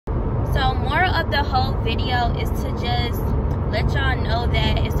of the whole video is to just let y'all know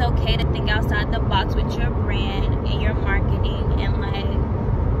that it's okay to think outside the box with your brand and your marketing, and like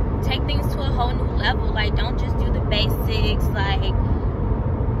take things to a whole new level. Like, don't just do the basics. Like,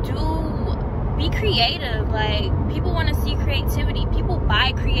 be creative. Like, people want to see creativity. People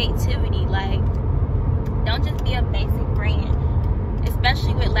buy creativity. Like, don't just be a basic brand,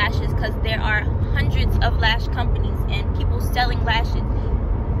 especially with lashes, because there are hundreds of lash companies and people selling lashes.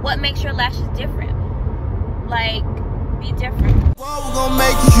 What makes your lashes different? Like, be different. Well, we're gonna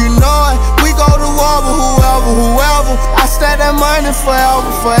make it, you know it. We go to war with whoever. I stack that money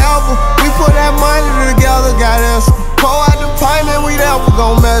forever. We put that money together, got us. Pour out the pint and we never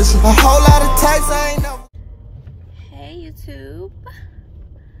gonna measure. A whole lot of tax, I ain't never. Hey, YouTube.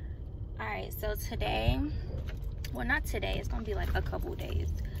 Alright, so today, well, not today, it's gonna be like a couple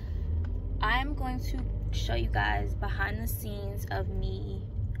days. I'm going to show you guys behind the scenes of me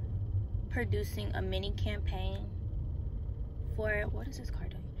producing a mini campaign for, what is this card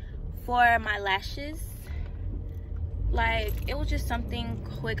doing? For my lashes. Like, it was just something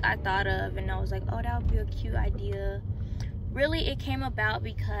quick I thought of, and I was like, oh, that would be a cute idea. Really, it came about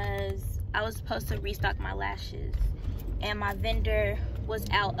because I was supposed to restock my lashes, and my vendor was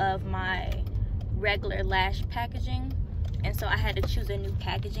out of my regular lash packaging, and so I had to choose a new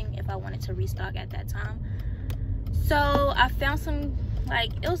packaging if I wanted to restock at that time. So I found some,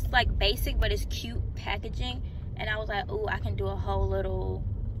 like, it was like basic, but it's cute packaging, and I was like, oh, I can do a whole little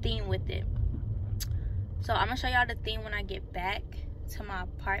theme with it. So I'm gonna show y'all the theme when I get back to my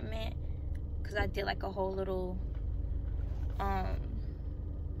apartment, because I did like a whole little I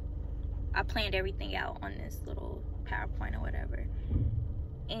planned everything out on this little PowerPoint or whatever.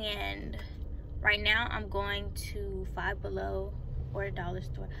 And right now I'm going to Five Below or a dollar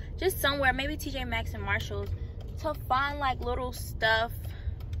store, just somewhere, maybe TJ Maxx and Marshalls, to find like little stuff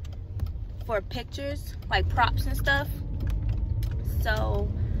for pictures, like props and stuff.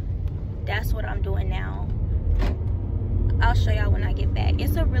 So that's what I'm doing now. I'll show y'all when I get back.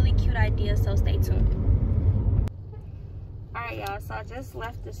 It's a really cute idea, so stay tuned. Alright, y'all, so I just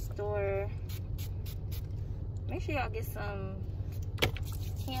left the store. Make sure y'all get some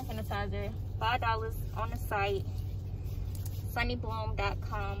hand sanitizer. $5 on the site,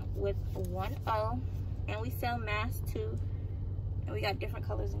 sunnybloom.com with 1 O. And we sell masks too, and we got different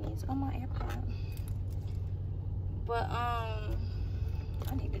colors in these. Oh, my AirPod. But I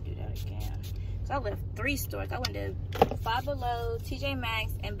need to do that again. So I left 3 stores. I went to Five Below, TJ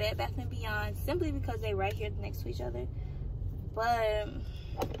Maxx, and Bed Bath & Beyond, simply because they're right here next to each other. But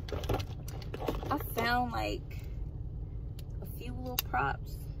I found like a few little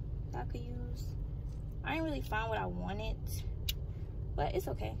props that I could use. I didn't really find what I wanted, but it's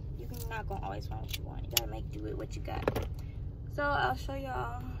okay. You're not gonna always find what you want. You gotta make do with what you got. So I'll show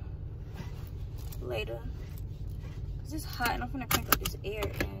y'all later. Cause it's hot and I'm gonna crank up this air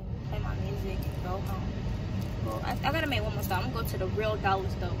and play my music and go home. Well, I gotta make one more stop. I'm gonna go to the real dollar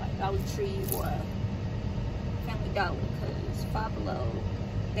store, like Dollar Tree or Family Dollar, because Five Below,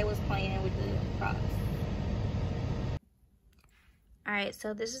 they was playing with the props. Alright,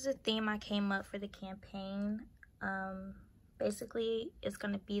 so this is a theme I came up for the campaign. Basically, it's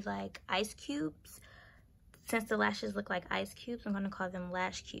gonna be like ice cubes. Since the lashes look like ice cubes, I'm gonna call them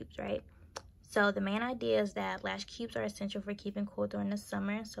lash cubes, right? So the main idea is that lash cubes are essential for keeping cool during the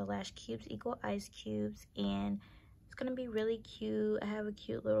summer. So lash cubes equal ice cubes, and it's gonna be really cute. I have a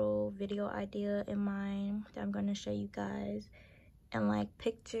cute little video idea in mind that I'm gonna show you guys, and like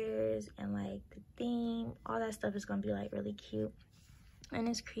pictures and like the theme, all that stuff is gonna be like really cute, and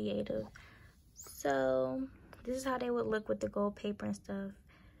it's creative. So this is how they would look with the gold paper and stuff,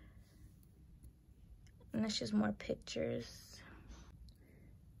 and it's just more pictures.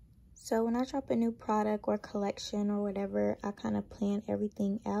 So when I drop a new product or collection or whatever, I kind of plan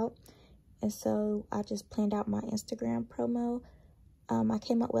everything out. And so I just planned out my Instagram promo. I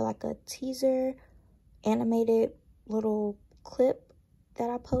came up with like a teaser, animated little clip that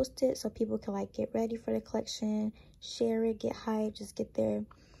I posted so people can like get ready for the collection, share it, get hyped, just get their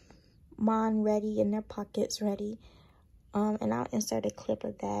mind ready and their pockets ready. And I'll insert a clip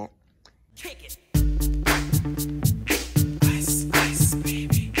of that. Kick it. Ice, ice,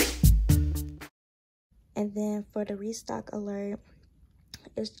 baby. And then for the restock alert,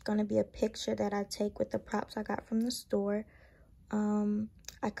 it's gonna be a picture that I take with the props I got from the store.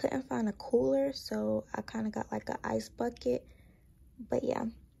 I couldn't find a cooler, so I kind of got like an ice bucket, but yeah.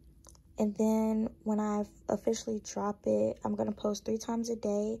 And then when I officially drop it, I'm gonna post 3 times a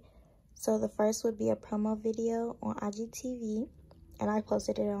day. So the first would be a promo video on IGTV, and I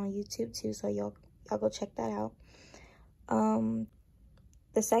posted it on YouTube too, so y'all go check that out.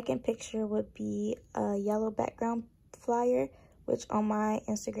 The second picture would be a yellow background flyer, which on my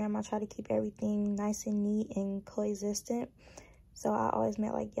Instagram, I try to keep everything nice and neat and coexistent. So I always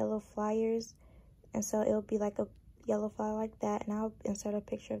make like yellow flyers. And so it'll be like a yellow flyer like that. And I'll insert a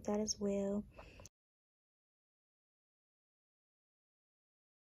picture of that as well.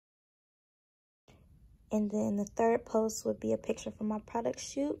 And then the third post would be a picture from my product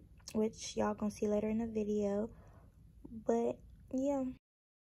shoot, which y'all gonna see later in the video. But yeah.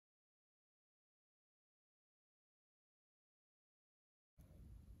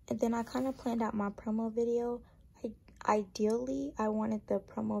 And then I kind of planned out my promo video. Ideally, I wanted the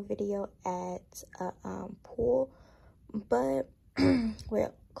promo video at a pool, but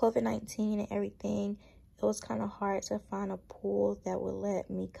with COVID-19 and everything, it was kind of hard to find a pool that would let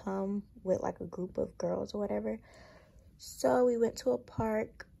me come with like a group of girls or whatever. So we went to a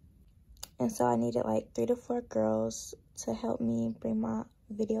park, and so I needed like 3 to 4 girls to help me bring my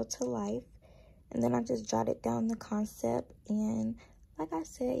video to life. And then I just jotted down the concept, and like I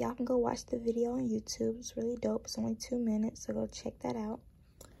said, y'all can go watch the video on YouTube. It's really dope. It's only 2 minutes, so go check that out.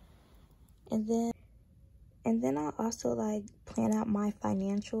 And then I also like plan out my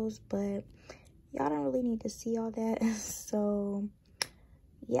financials, but y'all don't really need to see all that. So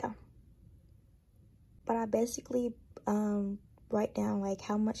yeah. But I basically write down like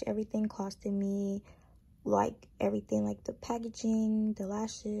how much everything costed me, like everything, like the packaging, the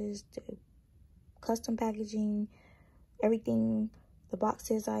lashes, the custom packaging, everything, the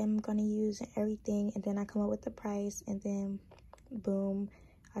boxes I'm gonna use and everything. And then I come up with the price, and then boom,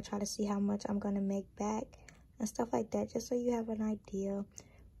 I try to see how much I'm gonna make back and stuff like that, just so you have an idea.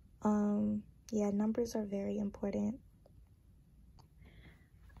 Yeah, numbers are very important.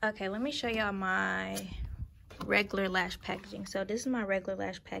 Okay, let me show y'all my regular lash packaging. So this is my regular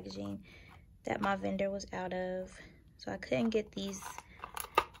lash packaging that my vendor was out of. So I couldn't get these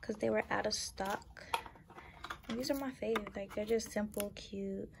because they were out of stock. And these are my favorite. Like, they're just simple,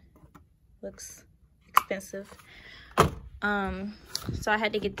 cute, looks expensive. So I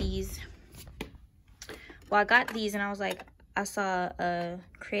had to get these. Well, I got these and I was like, I saw a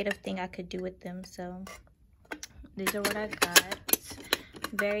creative thing I could do with them. So these are what I got.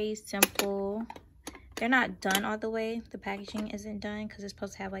 Very simple. They're not done all the way. The packaging isn't done because it's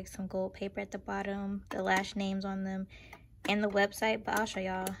supposed to have like some gold paper at the bottom, the lash names on them, and the website. But I'll show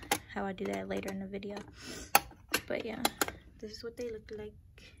y'all how I do that later in the video. But yeah, this is what they look like.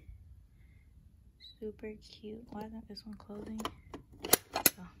 Super cute. Why isn't this one closing?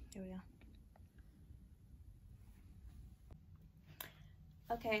 Oh, there we go.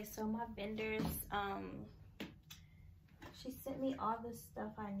 Okay, so my vendors, she sent me all the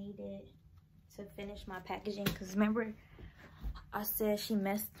stuff I needed to finish my packaging, because remember I said she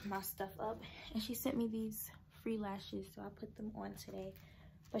messed my stuff up, and she sent me these free lashes, so I put them on today.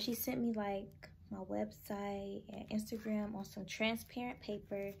 But she sent me like my website and Instagram on some transparent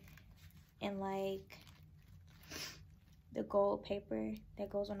paper, and like the gold paper that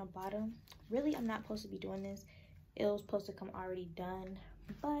goes on the bottom. Really, I'm not supposed to be doing this. It was supposed to come already done,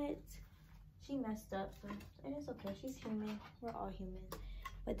 but she messed up, so and it's okay. She's human. We're all human.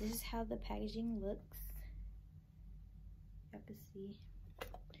 But this is how the packaging looks. You can see.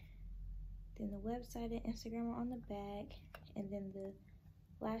 Then the website and Instagram are on the back, and then the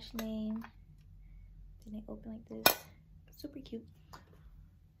lash name. Then they open like this. Super cute.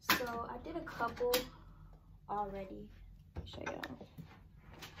 So I did a couple already. Let me show y'all.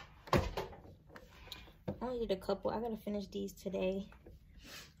 I only did a couple. I gotta finish these today,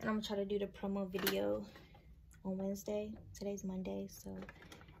 and I'm gonna try to do the promo video on Wednesday. Today's Monday, so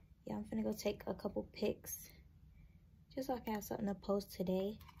yeah, I'm gonna go take a couple pics just so I can have something to post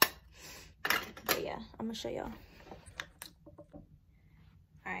today. But yeah, I'm gonna show y'all.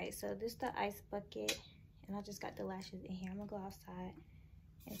 All right, so this is the ice bucket, and I just got the lashes in here. I'm gonna go outside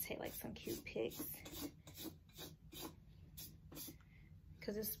and take like some cute pics,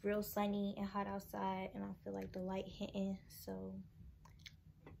 because it's real sunny and hot outside, and I feel like the light hitting, so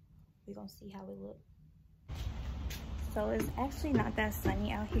we're gonna see how we look. So it's actually not that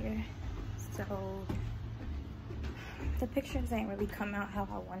sunny out here, so the pictures ain't really come out how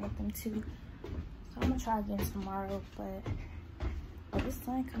I wanted them to. So I'm gonna try again tomorrow, but oh, this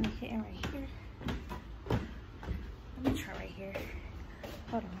sun kind of hitting right here. Let me try right here.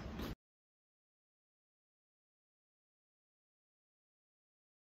 Hold on.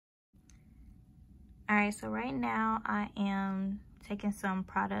 All right, so right now I am taking some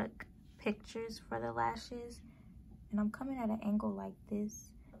product pictures for the lashes, and I'm coming at an angle like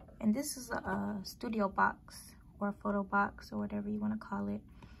this. And this is a studio box or a photo box or whatever you want to call it.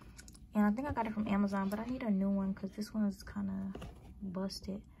 And I think I got it from Amazon, but I need a new one because this one is kind of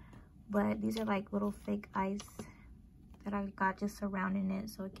busted. But these are like little fake ice that I got just surrounding it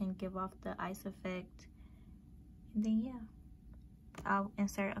so it can give off the ice effect. And then yeah, I'll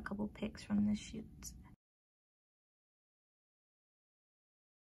insert a couple pics from the shoot.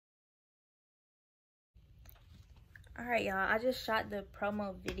 Alright y'all, I just shot the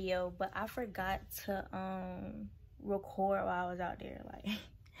promo video, but I forgot to record while I was out there. Like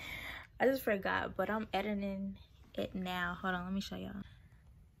I just forgot, but I'm editing it now. Hold on, let me show y'all.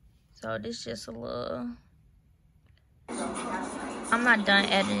 So this just a little, I'm not done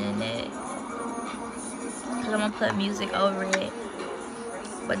editing it because I'm gonna put music over it.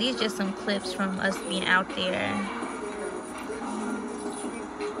 But these just some clips from us being out there.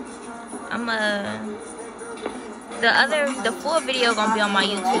 The full video gonna be on my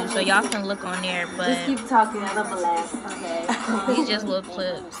YouTube, so y'all can look on there. But just keep talking and I'm gonna laugh. Okay. These just little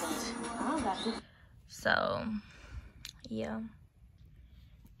clips. So yeah.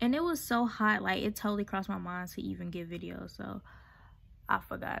 And it was so hot, like it totally crossed my mind to even get video, so I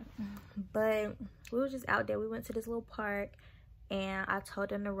forgot. But we were just out there. We went to this little park and I told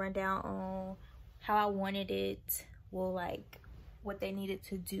them to run down on how I wanted it, well, like what they needed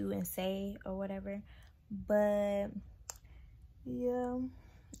to do and say or whatever. But yeah,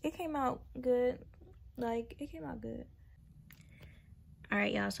 it came out good. Like it came out good. All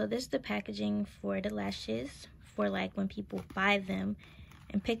right y'all, so this is the packaging for the lashes for like when people buy them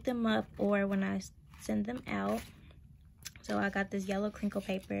and pick them up or when I send them out. So I got this yellow crinkle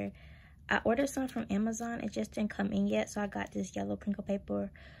paper. I ordered some from Amazon. It just didn't come in yet, so I got this yellow crinkle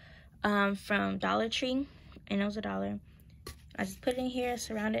paper from Dollar Tree, and it was $1. I just put it in here,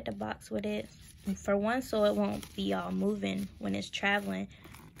 surrounded the box with it. And for one, so it won't be all moving when it's traveling.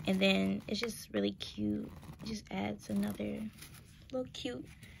 And then it's just really cute. It just adds another little cute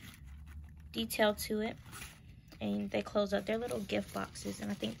detail to it. And they close up. They're little gift boxes,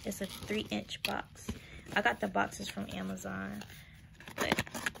 and I think it's a 3-inch box. I got the boxes from Amazon, but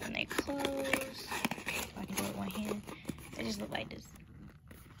when they close, if I can do it with one hand, they just look like this.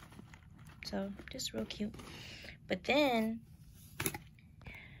 So just real cute. But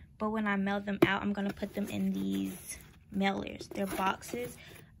when I mail them out, I'm gonna put them in these mailers. They're boxes.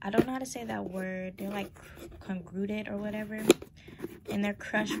 I don't know how to say that word. They're like congruted or whatever. And they're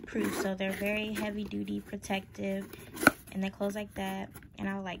crush proof, so they're very heavy duty, protective, and they close like that. And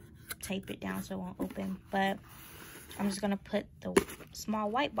I'll like tape it down so it won't open. But I'm just gonna put the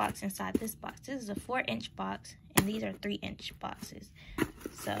small white box inside this box. This is a 4-inch box, and these are 3-inch boxes.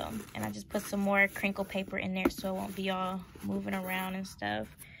 So, and I just put some more crinkle paper in there so it won't be all moving around and stuff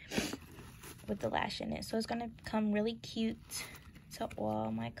with the lash in it. So it's gonna come really cute to all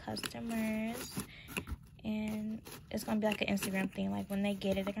my customers. And it's gonna be like an Instagram thing. Like when they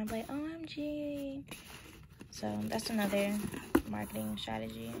get it, they're gonna be like, OMG. So that's another marketing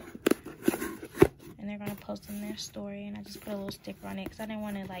strategy. And they're gonna post in their story, and I just put a little sticker on it because I didn't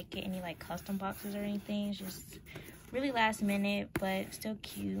want to like get any like custom boxes or anything. It's just really last minute, but still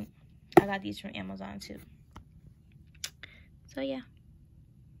cute. I got these from Amazon too. So yeah.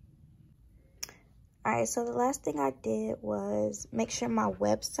 Alright, so the last thing I did was make sure my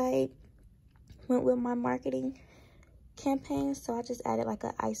website went with my marketing campaign. So I just added like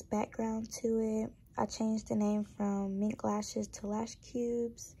an ice background to it. I changed the name from Mink Lashes to Lash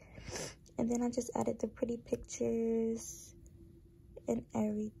Cubes. And then I just added the pretty pictures and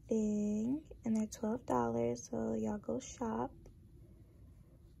everything. And they're $12, so y'all go shop.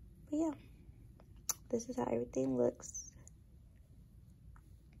 But yeah, this is how everything looks.